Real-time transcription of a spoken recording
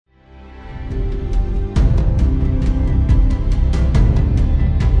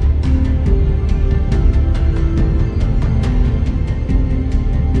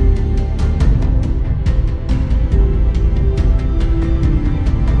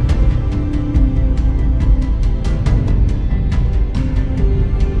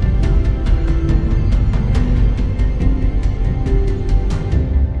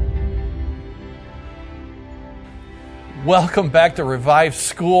Welcome back to Revive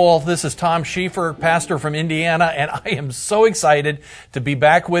School. This is Tom Schieffer, pastor from Indiana, and I am so excited to be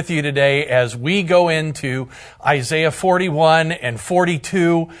back with you today as we go into Isaiah 41 and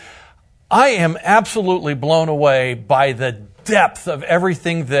 42. I am absolutely blown away by the depth of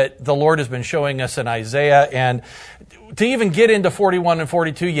everything that the Lord has been showing us in Isaiah. And to even get into 41 and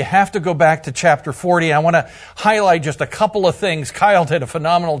 42, you have to go back to chapter 40. I want to highlight just a couple of things. Kyle did a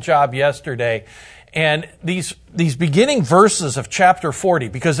phenomenal job yesterday. And these beginning verses of chapter 40,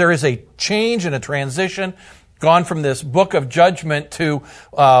 because there is a change and a transition, gone from this book of judgment to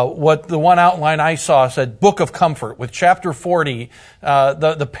what the one outline I saw said, book of comfort, with chapter 40,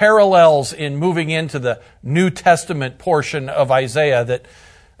 the parallels in moving into the New Testament portion of Isaiah that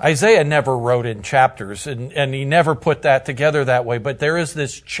Isaiah never wrote in chapters, and he never put that together that way. But there is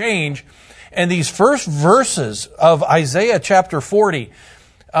this change, and these first verses of Isaiah chapter 40,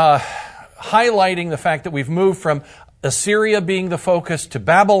 highlighting the fact that we've moved from Assyria being the focus to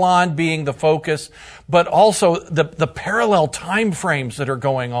Babylon being the focus, but also the parallel time frames that are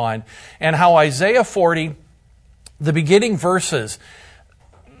going on, and how Isaiah 40, the beginning verses,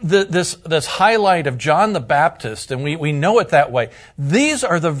 this highlight of John the Baptist, and we know it that way. These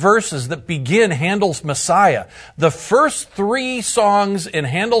are the verses that begin Handel's Messiah. The first three songs in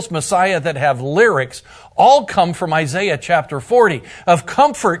Handel's Messiah that have lyrics all come from Isaiah chapter 40. Of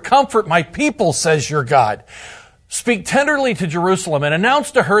comfort, comfort my people, says your God. Speak tenderly to Jerusalem and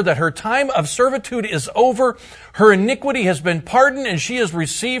announce to her that her time of servitude is over. Her iniquity has been pardoned and she has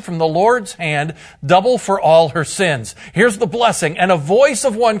received from the Lord's hand double for all her sins. Here's the blessing. And a voice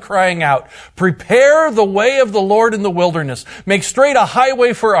of one crying out, prepare the way of the Lord in the wilderness. Make straight a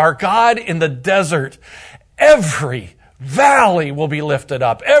highway for our God in the desert. Every valley will be lifted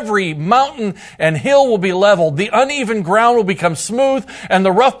up. Every mountain and hill will be leveled. The uneven ground will become smooth and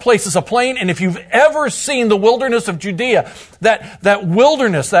the rough places a plain. And if you've ever seen the wilderness of Judea, that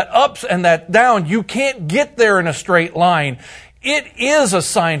wilderness, that ups and that down, you can't get there in a straight line. It is a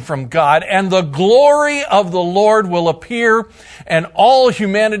sign from God, and the glory of the Lord will appear, and all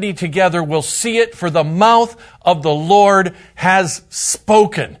humanity together will see it, for the mouth of the Lord has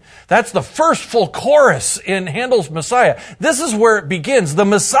spoken. That's the first full chorus in Handel's Messiah. This is where it begins. The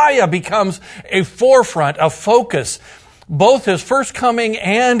Messiah becomes a forefront, a focus, both his first coming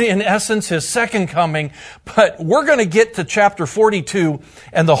and, in essence, his second coming. But we're going to get to chapter 42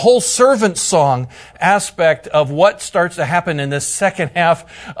 and the whole servant song aspect of what starts to happen in this second half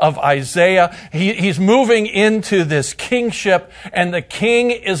of Isaiah. He's moving into this kingship, and the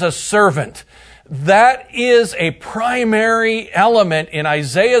king is a servant. That is a primary element in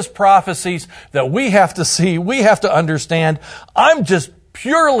Isaiah's prophecies that we have to see, we have to understand. I'm just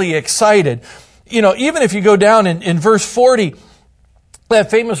purely excited. You know, even if you go down in verse 40, that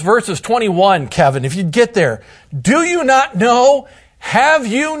famous verse is 21, Kevin, if you'd get there. Do you not know? Have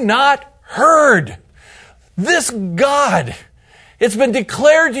you not heard? This God, it's been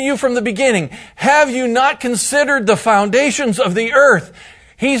declared to you from the beginning. Have you not considered the foundations of the earth?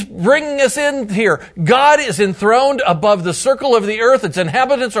 He's bringing us in here. God is enthroned above the circle of the earth. Its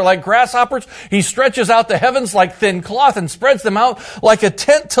inhabitants are like grasshoppers. He stretches out the heavens like thin cloth and spreads them out like a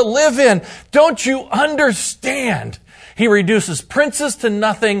tent to live in. Don't you understand? He reduces princes to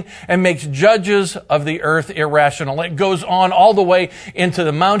nothing and makes judges of the earth irrational. It goes on all the way into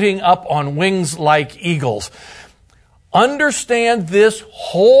the mounting up on wings like eagles. Understand this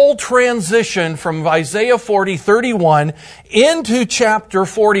whole transition from Isaiah 40:31 into chapter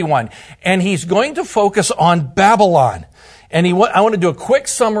 41. And he's going to focus on Babylon. And I want to do a quick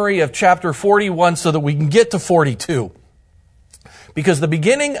summary of chapter 41 so that we can get to 42. Because the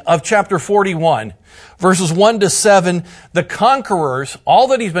beginning of chapter 41, verses 1 to 7, the conquerors, all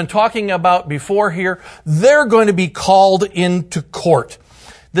that he's been talking about before here, they're going to be called into court.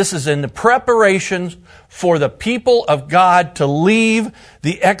 This is in the preparations for the people of God to leave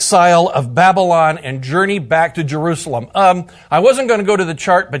the exile of Babylon and journey back to Jerusalem. I wasn't going to go to the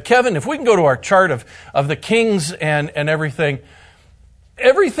chart, but Kevin, if we can go to our chart of the kings and everything.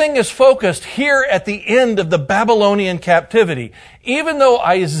 Everything is focused here at the end of the Babylonian captivity. Even though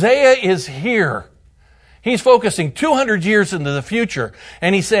Isaiah is here, he's focusing 200 years into the future.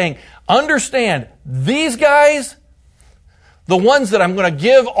 And he's saying, understand, these guys, the ones that I'm going to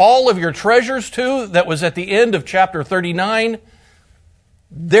give all of your treasures to, that was at the end of chapter 39,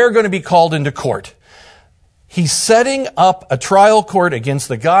 they're going to be called into court. He's setting up a trial court against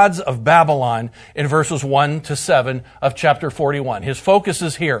the gods of Babylon in verses 1 to 7 of chapter 41. His focus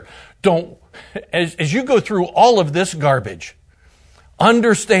is here. As you go through all of this garbage,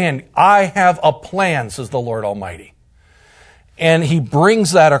 understand, I have a plan, says the Lord Almighty. And he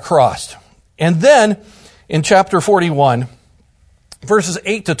brings that across. And then in chapter 41, verses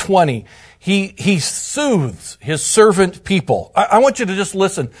 8 to 20, he soothes his servant people. I want you to just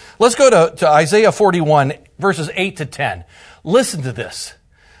listen. Let's go to Isaiah 41, verses 8 to 10. Listen to this.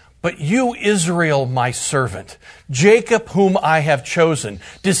 But you, Israel, my servant, Jacob, whom I have chosen,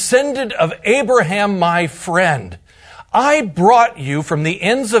 descendant of Abraham, my friend, I brought you from the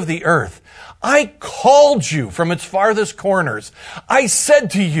ends of the earth. I called you from its farthest corners. I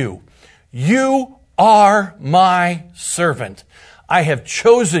said to you, you are my servant. I have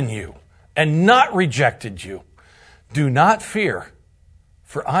chosen you and not rejected you. Do not fear,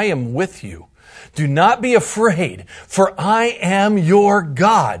 for I am with you. Do not be afraid, for I am your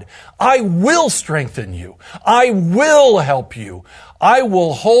God. I will strengthen you. I will help you. I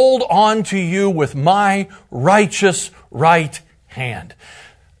will hold on to you with my righteous right hand.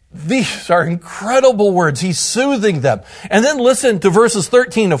 These are incredible words. He's soothing them. And then listen to verses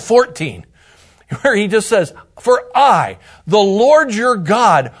 13 to 14, where he just says, for I, the Lord your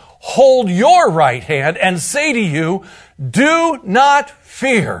God, hold your right hand and say to you, do not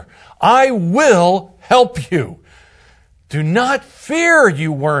fear. I will help you. Do not fear,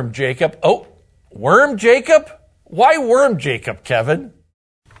 you worm Jacob. Oh, worm Jacob? Why worm Jacob, Kevin?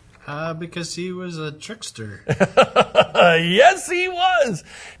 Because he was a trickster. Yes, he was.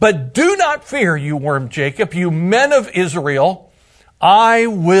 But do not fear, you worm Jacob, you men of Israel. I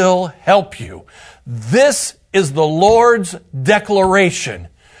will help you. This is the Lord's declaration.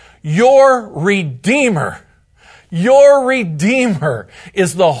 Your Redeemer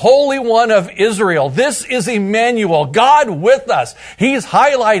is the Holy One of Israel. This is Emmanuel, God with us. He's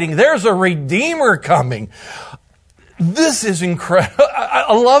highlighting there's a Redeemer coming. This is incredible.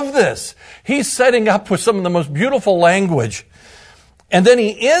 I love this. He's setting up with some of the most beautiful language. And then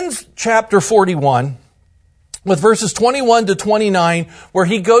he ends chapter 41 with verses 21 to 29, where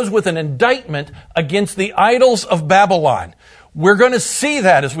he goes with an indictment against the idols of Babylon. We're going to see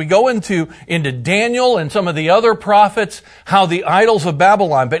that as we go into Daniel and some of the other prophets, how the idols of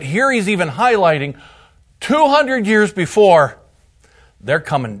Babylon. But here he's even highlighting 200 years before, they're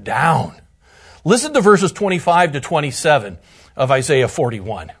coming down. Listen to verses 25 to 27 of Isaiah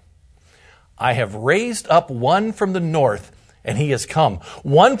 41. I have raised up one from the north, and he has come.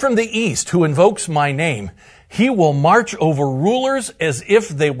 One from the east who invokes my name. He will march over rulers as if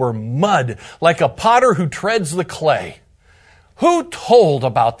they were mud, like a potter who treads the clay. Who told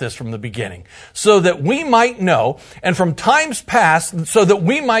about this from the beginning? So that we might know, and from times past, so that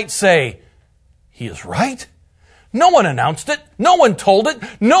we might say, he is right. No one announced it. No one told it.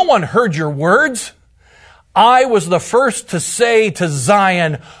 No one heard your words. I was the first to say to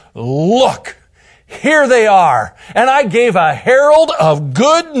Zion, look, here they are. And I gave a herald of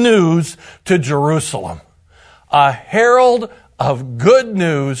good news to Jerusalem. A herald of good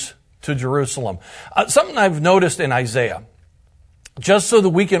news to Jerusalem. Something I've noticed in Isaiah, just so that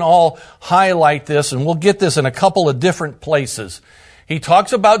we can all highlight this, and we'll get this in a couple of different places. He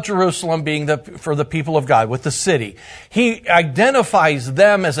talks about Jerusalem being for the people of God, with the city. He identifies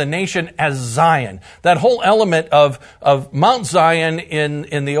them as a nation as Zion. That whole element of Mount Zion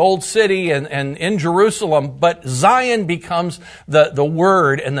in the old city and in Jerusalem, but Zion becomes the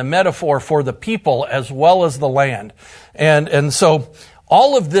word and the metaphor for the people as well as the land. And so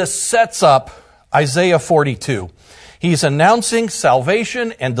all of this sets up Isaiah 42. He's announcing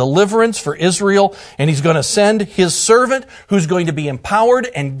salvation and deliverance for Israel, and he's going to send his servant who's going to be empowered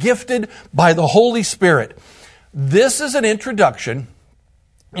and gifted by the Holy Spirit. This is an introduction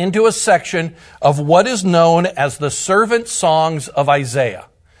into a section of what is known as the servant songs of Isaiah.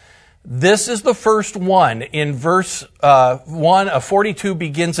 This is the first one. In verse 1 of 42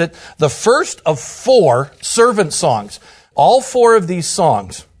 begins it, the first of 4 servant songs. All 4 of these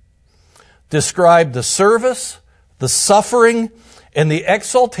songs describe the service, the suffering, and the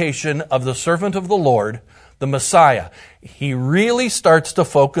exaltation of the servant of the Lord, the Messiah. He really starts to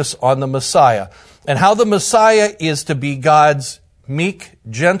focus on the Messiah and how the Messiah is to be God's meek,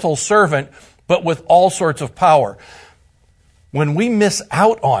 gentle servant, but with all sorts of power. When we miss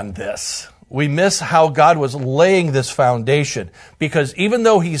out on this, we miss how God was laying this foundation, because even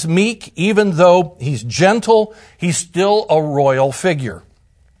though he's meek, even though he's gentle, he's still a royal figure.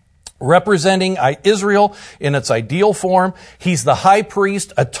 representing Israel in its ideal form. He's the high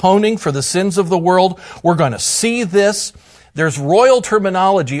priest atoning for the sins of the world. We're going to see this. There's royal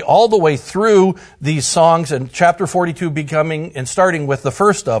terminology all the way through these songs, and chapter 42 becoming and starting with the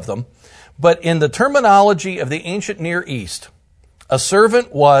first of them. But in the terminology of the ancient Near East, a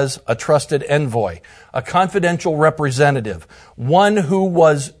servant was a trusted envoy, a confidential representative, one who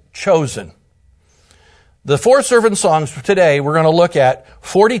was chosen. The four servant songs today, we're going to look at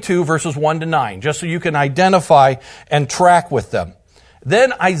 42 verses 1 to 9, just so you can identify and track with them.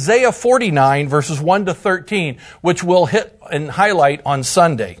 Then Isaiah 49 verses 1 to 13, which we'll hit and highlight on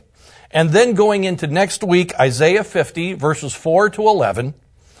Sunday. And then going into next week, Isaiah 50 verses 4 to 11.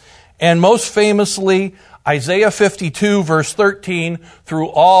 And most famously, Isaiah 52 verse 13 through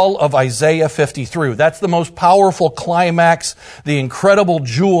all of Isaiah 53. That's the most powerful climax, the incredible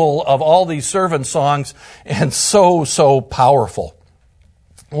jewel of all these servant songs, and so powerful.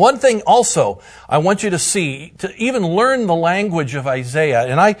 One thing also I want you to see, to even learn the language of Isaiah,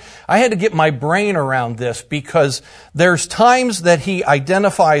 and I had to get my brain around this because there's times that he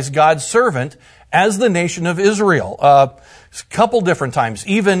identifies God's servant as the nation of Israel. A couple different times,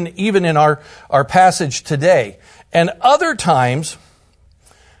 even in our passage today. And other times,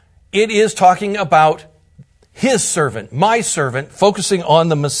 it is talking about his servant, my servant, focusing on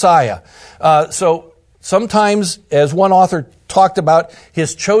the Messiah. So sometimes, as one author talked about,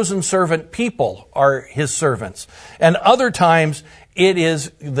 his chosen servant people are his servants. And other times, it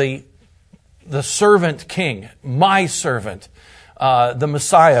is the servant king, my servant. The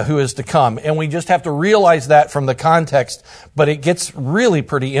Messiah who is to come. And we just have to realize that from the context, but it gets really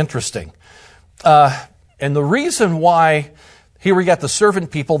pretty interesting. And the reason why, here we got the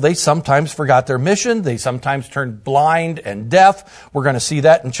servant people, they sometimes forgot their mission. They sometimes turned blind and deaf. We're going to see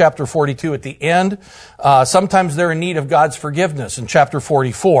that in chapter 42 at the end. Sometimes they're in need of God's forgiveness in chapter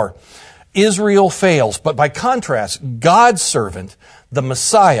 44. Israel fails, but by contrast, God's servant, the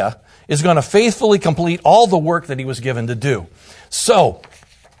Messiah, is going to faithfully complete all the work that he was given to do. So,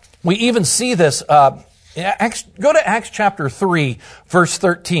 we even see this, go to Acts chapter 3, verse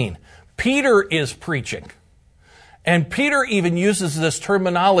 13. Peter is preaching. And Peter even uses this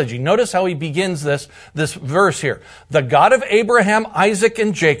terminology. Notice how he begins this verse here. The God of Abraham, Isaac,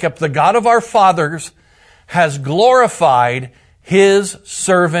 and Jacob, the God of our fathers, has glorified his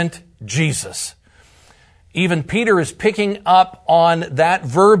servant Jesus. Even Peter is picking up on that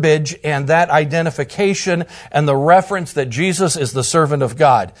verbiage and that identification and the reference that Jesus is the servant of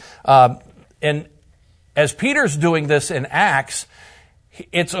God. And as Peter's doing this in Acts,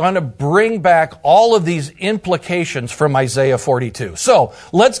 it's going to bring back all of these implications from Isaiah 42. So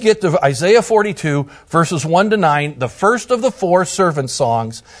let's get to Isaiah 42, verses 1 to 9, the first of the four servant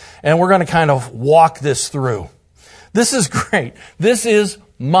songs, and we're going to kind of walk this through. This is great. This is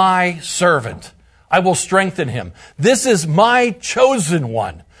my servant. I will strengthen him. This is my chosen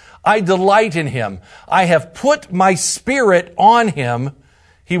one. I delight in him. I have put my spirit on him.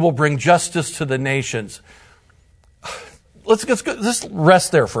 He will bring justice to the nations. Let's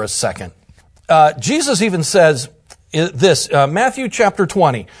rest there for a second. Jesus even says this, Matthew chapter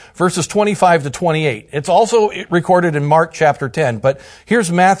 20, verses 25 to 28. It's also recorded in Mark chapter 10, but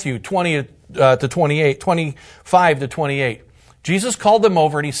here's Matthew 20 to 28, 25 to 28. Jesus called them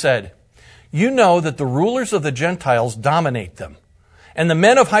over and he said, "You know that the rulers of the Gentiles dominate them, and the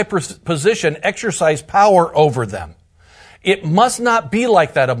men of high position exercise power over them. It must not be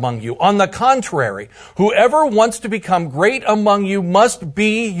like that among you. On the contrary, whoever wants to become great among you must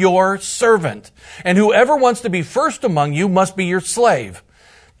be your servant, and whoever wants to be first among you must be your slave.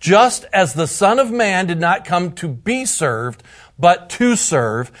 Just as the Son of Man did not come to be served, but to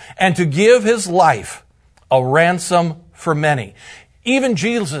serve, and to give his life a ransom for many." Even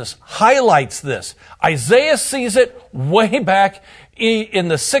Jesus highlights this. Isaiah sees it way back in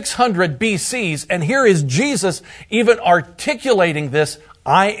the 600 BCs, and here is Jesus even articulating this,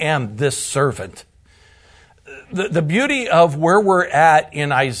 I am this servant. The beauty of where we're at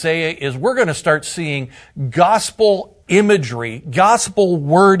in Isaiah is we're going to start seeing gospel imagery, gospel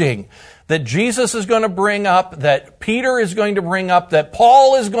wording that Jesus is going to bring up, that Peter is going to bring up, that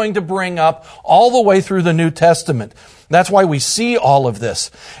Paul is going to bring up all the way through the New Testament. That's why we see all of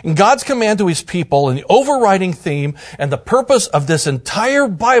this. And God's command to his people and the overriding theme and the purpose of this entire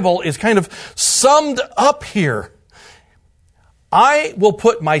Bible is kind of summed up here. I will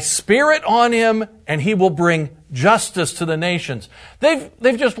put my spirit on him and he will bring justice to the nations. They've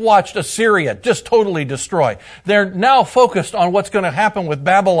just watched Assyria just totally destroy. They're now focused on what's going to happen with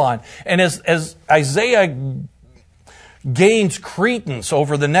Babylon. And as Isaiah gains credence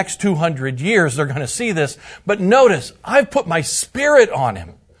over the next 200 years, they're going to see this. But notice, I've put my spirit on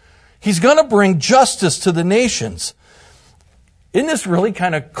him. He's going to bring justice to the nations. Isn't this really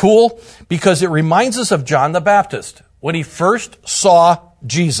kind of cool? Because it reminds us of John the Baptist when he first saw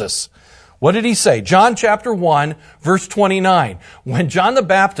Jesus. What did he say? John chapter 1, verse 29. When John the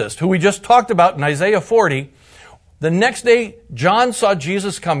Baptist, who we just talked about in Isaiah 40, the next day John saw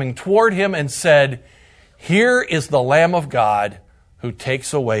Jesus coming toward him and said, "Here is the Lamb of God who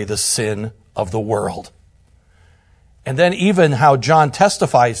takes away the sin of the world." And then even how John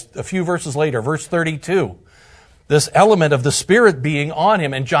testifies a few verses later, verse 32, this element of the Spirit being on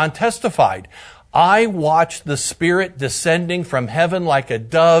him. And John testified, "I watched the Spirit descending from heaven like a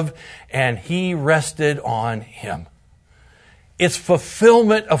dove, and he rested on him." It's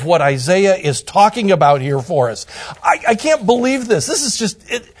fulfillment of what Isaiah is talking about here for us. I can't believe this. This is just,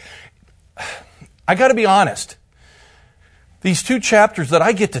 I got to be honest. These 2 chapters that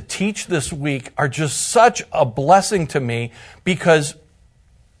I get to teach this week are just such a blessing to me because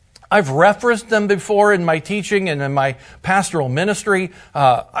I've referenced them before in my teaching and in my pastoral ministry.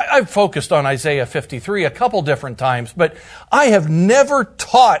 I've focused on Isaiah 53 a couple different times, but I have never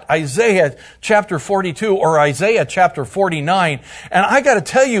taught Isaiah chapter 42 or Isaiah chapter 49. And I got to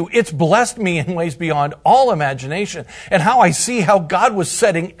tell you, it's blessed me in ways beyond all imagination and how I see how God was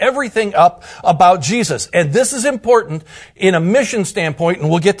setting everything up about Jesus. And this is important in a mission standpoint, and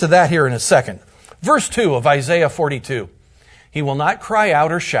we'll get to that here in a second. Verse 2 of Isaiah 42. He will not cry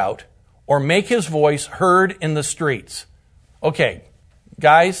out or shout or make his voice heard in the streets. Okay,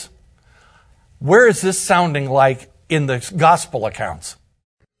 guys, where is this sounding like in the gospel accounts?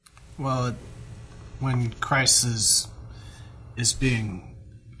 Well, when Christ is being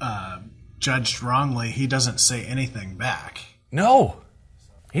judged wrongly, he doesn't say anything back. No,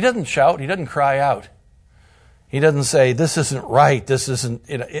 he doesn't shout. He doesn't cry out. He doesn't say, "This isn't right. This isn't."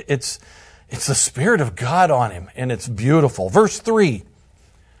 It's the Spirit of God on him, and it's beautiful. Verse 3,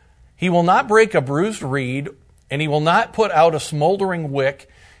 he will not break a bruised reed, and he will not put out a smoldering wick.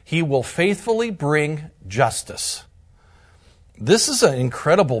 He will faithfully bring justice. This is an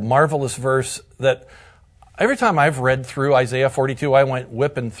incredible, marvelous verse that every time I've read through Isaiah 42, I went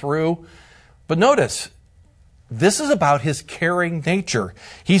whipping through. But notice, this is about his caring nature.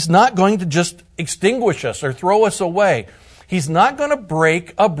 He's not going to just extinguish us or throw us away. He's not going to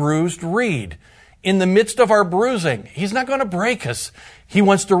break a bruised reed. In the midst of our bruising, he's not going to break us. He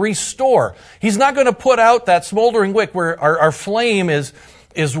wants to restore. He's not going to put out that smoldering wick where our flame is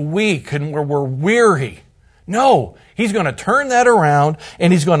weak and where we're weary. No, he's going to turn that around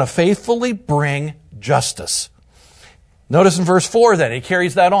and he's going to faithfully bring justice. Notice in verse 4 then, he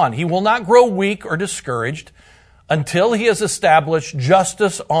carries that on. He will not grow weak or discouraged until he has established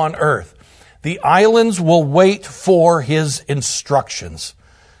justice on earth. The islands will wait for his instructions.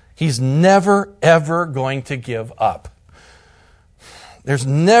 He's never, ever going to give up. There's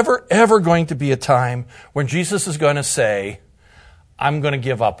never, ever going to be a time when Jesus is going to say, "I'm going to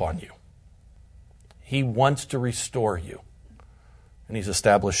give up on you." He wants to restore you. And he's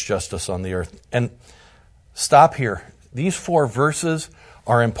established justice on the earth. And stop here. These 4 verses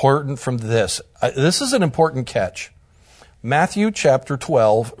are important from this. This is an important catch. Matthew chapter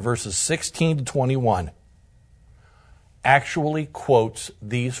 12, verses 16 to 21, actually quotes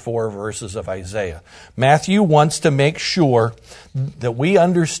these 4 verses of Isaiah. Matthew wants to make sure that we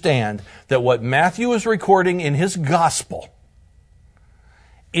understand that what Matthew is recording in his gospel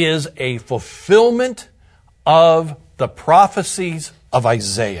is a fulfillment of the prophecies of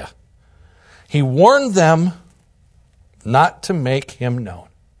Isaiah. He warned them not to make him known,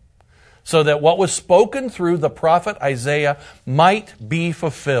 so that what was spoken through the prophet Isaiah might be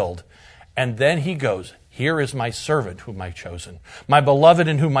fulfilled. And then he goes, "Here is my servant whom I've chosen, my beloved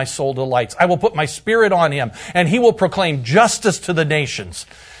in whom my soul delights. I will put my Spirit on him, and he will proclaim justice to the nations.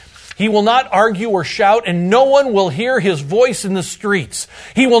 He will not argue or shout, and no one will hear his voice in the streets.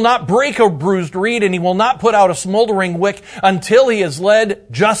 He will not break a bruised reed, and he will not put out a smoldering wick until he has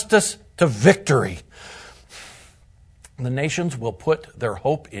led justice to victory. The nations will put their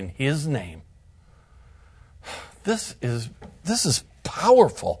hope in his name." This is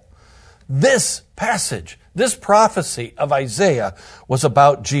powerful. This passage, this prophecy of Isaiah was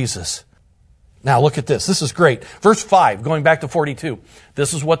about Jesus. Now look at this. This is great. Verse 5, going back to 42.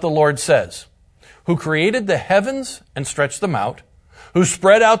 This is what the Lord says. "Who created the heavens and stretched them out, who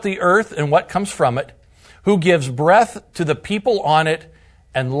spread out the earth and what comes from it, who gives breath to the people on it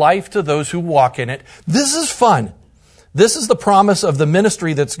and life to those who walk in it." This is fun. This is the promise of the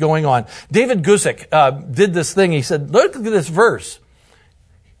ministry that's going on. David Guzik did this thing. He said, look at this verse.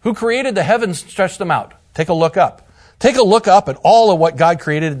 Who created the heavens and stretched them out? Take a look up. Take a look up at all of what God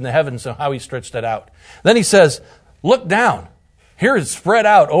created in the heavens and how he stretched it out. Then he says, look down. Here it's spread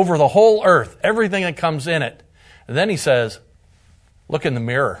out over the whole earth, everything that comes in it. And then he says, look in the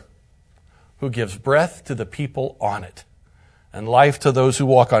mirror. Who gives breath to the people on it and life to those who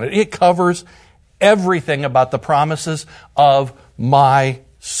walk on it. It covers everything about the promises of my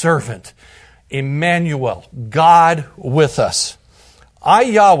servant. Emmanuel, God with us. I,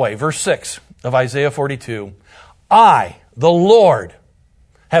 Yahweh, verse 6 of Isaiah 42, I, the Lord,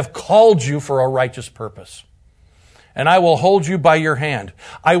 have called you for a righteous purpose. And I will hold you by your hand.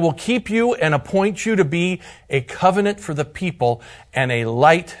 I will keep you and appoint you to be a covenant for the people and a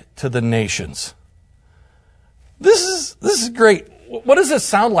light to the nations. This is great. What does this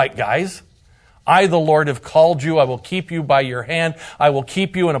sound like, guys? I, the Lord, have called you. I will keep you by your hand. I will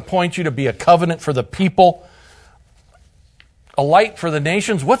keep you and appoint you to be a covenant for the people, a light for the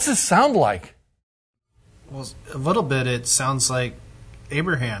nations. What's this sound like? Well, a little bit it sounds like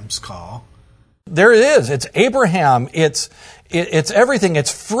Abraham's call. There it is. It's Abraham. It's everything.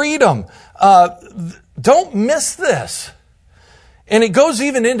 It's freedom. Don't miss this. And it goes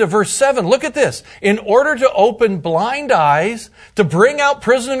even into verse 7. Look at this. In order to open blind eyes, to bring out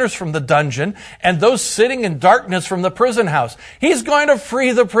prisoners from the dungeon, and those sitting in darkness from the prison house. He's going to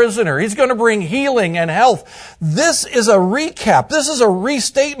free the prisoner. He's going to bring healing and health. This is a recap. This is a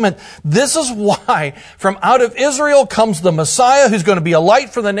restatement. This is why from out of Israel comes the Messiah, who's going to be a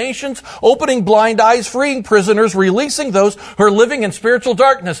light for the nations, opening blind eyes, freeing prisoners, releasing those who are living in spiritual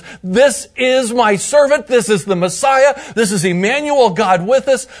darkness. This is my servant. This is the Messiah. This is Emmanuel, God with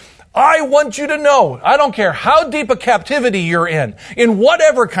us. I want you to know, I don't care how deep a captivity you're in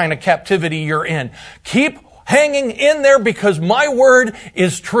whatever kind of captivity you're in, keep hanging in there because my word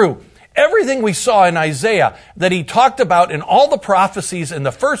is true. Everything we saw in Isaiah that he talked about in all the prophecies in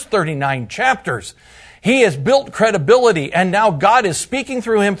the first 39 chapters, he has built credibility, and now God is speaking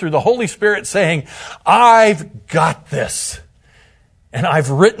through him through the Holy Spirit saying, I've got this. And I've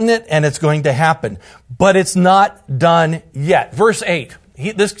written it, and it's going to happen. But it's not done yet. Verse 8.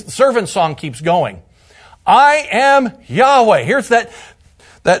 This servant song keeps going. I am Yahweh. Here's that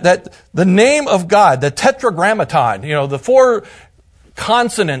the name of God, the tetragrammaton, the four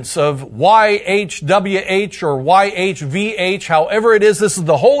consonants of YHWH or YHVH, however it is. This is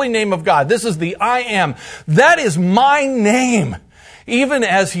the holy name of God. This is the I am. That is my name. Even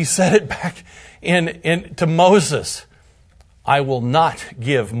as he said it back to Moses. I will not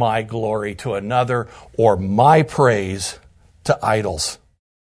give my glory to another or my praise to idols.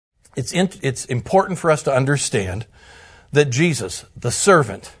 It's important for us to understand that Jesus, the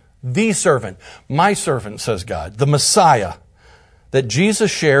servant, my servant, says God, the Messiah, that Jesus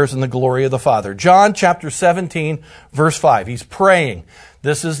shares in the glory of the Father. John chapter 17, verse 5. He's praying.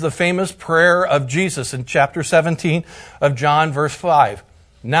 This is the famous prayer of Jesus in chapter 17 of John, verse 5.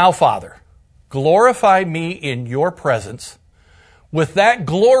 Now, Father, glorify me in your presence with that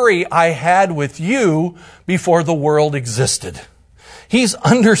glory I had with you before the world existed. He's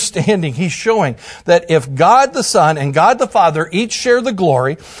understanding, he's showing that if God the Son and God the Father each share the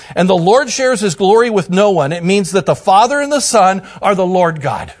glory, and the Lord shares his glory with no one, it means that the Father and the Son are the Lord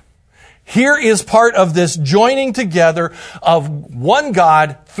God. Here is part of this joining together of one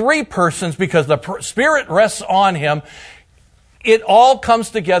God, three persons, because the Spirit rests on him. It all comes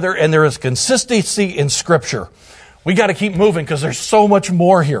together, and there is consistency in Scripture. We got to keep moving because there's so much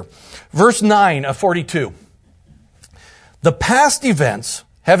more here. Verse 9 of 42. The past events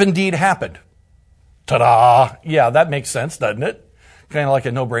have indeed happened. Ta-da! Yeah, that makes sense, doesn't it? Kind of like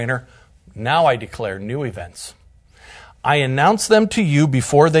a no-brainer. Now I declare new events. I announce them to you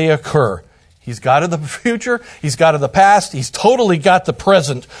before they occur. He's God of the future. He's God of the past. He's totally got the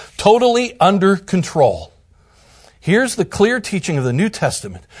present, totally under control. Here's the clear teaching of the New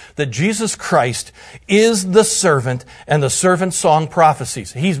Testament, that Jesus Christ is the servant and the servant song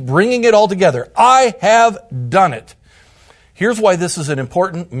prophecies. He's bringing it all together. I have done it. Here's why this is an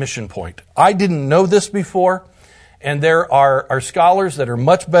important mission point. I didn't know this before, and there are scholars that are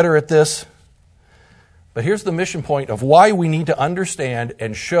much better at this. But here's the mission point of why we need to understand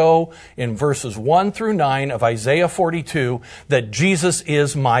and show in verses 1 through 9 of Isaiah 42 that Jesus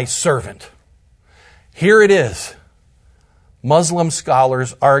is my servant. Here it is. Muslim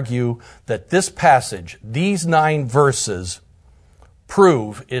scholars argue that this passage, these 9 verses,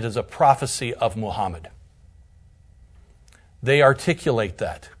 prove it is a prophecy of Muhammad. They articulate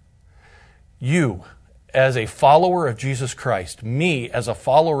that. You, as a follower of Jesus Christ, me, as a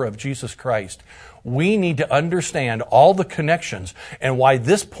follower of Jesus Christ, we need to understand all the connections and why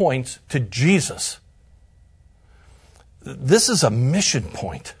this points to Jesus. This is a mission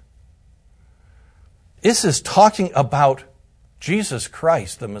point. This is talking about Jesus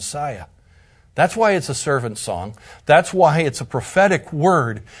Christ, the Messiah. That's why it's a servant song. That's why it's a prophetic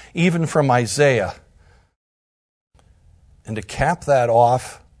word, even from Isaiah. And to cap that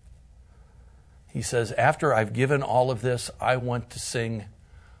off, he says, after I've given all of this, I want to sing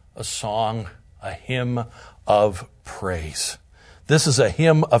a song, a hymn of praise. This is a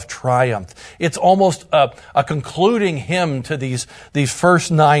hymn of triumph. It's almost a concluding hymn to these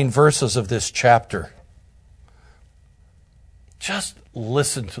first 9 verses of this chapter. Just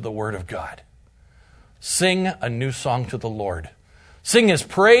listen to the Word of God. Sing a new song to the Lord. Sing His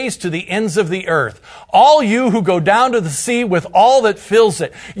praise to the ends of the earth. All you who go down to the sea with all that fills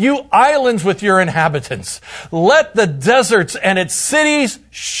it. You islands with your inhabitants. Let the deserts and its cities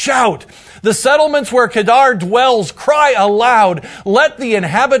shout. The settlements where Kedar dwells cry aloud. Let the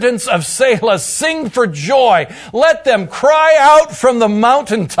inhabitants of Selah sing for joy. Let them cry out from the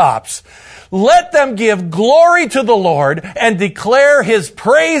mountaintops. Let them give glory to the Lord and declare His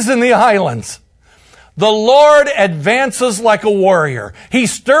praise in the islands. The Lord advances like a warrior. He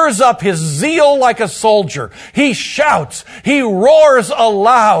stirs up His zeal like a soldier. He shouts. He roars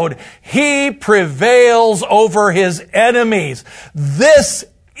aloud. He prevails over His enemies. This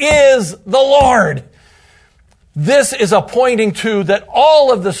is the Lord. This is a pointing to that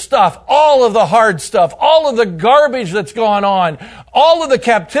all of the stuff, all of the hard stuff, all of the garbage that's gone on, all of the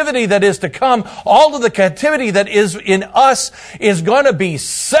captivity that is to come, all of the captivity that is in us is going to be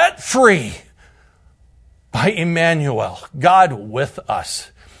set free by Emmanuel, God with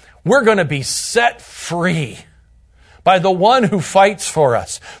us. We're going to be set free by the one who fights for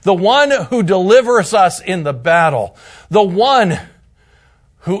us, the one who delivers us in the battle, the one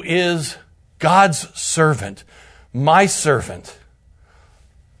who is God's servant, my servant,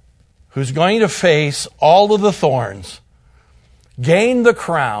 who's going to face all of the thorns, gain the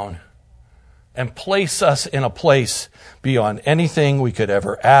crown, and place us in a place beyond anything we could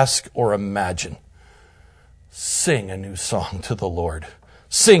ever ask or imagine. Sing a new song to the Lord.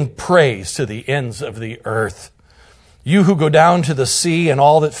 Sing praise to the ends of the earth. You who go down to the sea and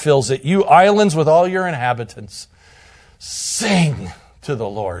all that fills it, you islands with all your inhabitants, sing to the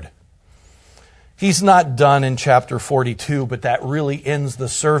Lord. He's not done in chapter 42, but that really ends the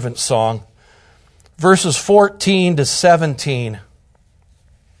servant song. Verses 14 to 17.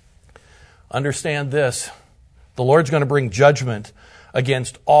 Understand this. The Lord's going to bring judgment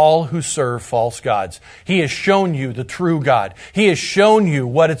against all who serve false gods. He has shown you the true God. He has shown you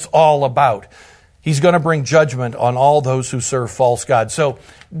what it's all about. He's going to bring judgment on all those who serve false gods. So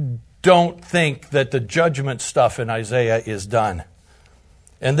don't think that the judgment stuff in Isaiah is done.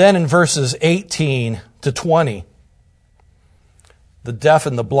 And then in verses 18 to 20, the deaf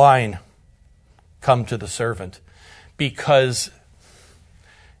and the blind come to the servant. Because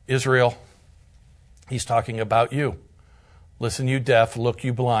Israel, He's talking about you. Listen, you deaf, look,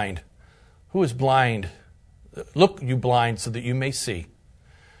 you blind. Who is blind? Look, you blind, so that you may see.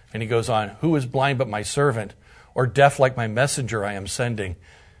 And He goes on, who is blind but my servant, or deaf like my messenger I am sending?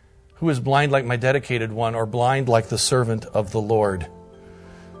 Who is blind like my dedicated one, or blind like the servant of the Lord?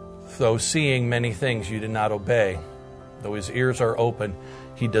 Though seeing many things you did not obey, though His ears are open,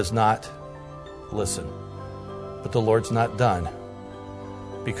 He does not listen. But the Lord's not done.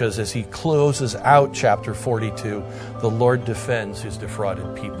 Because as He closes out chapter 42, the Lord defends His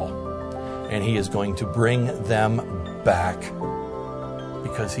defrauded people. And He is going to bring them back.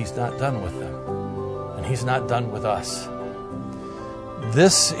 Because He's not done with them. And He's not done with us.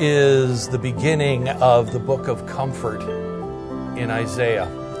 This is the beginning of the book of comfort in Isaiah.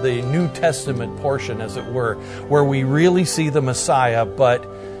 The New Testament portion, as it were, where we really see the Messiah, but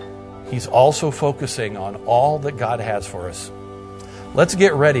He's also focusing on all that God has for us. Let's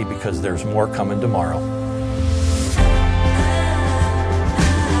get ready because there's more coming tomorrow.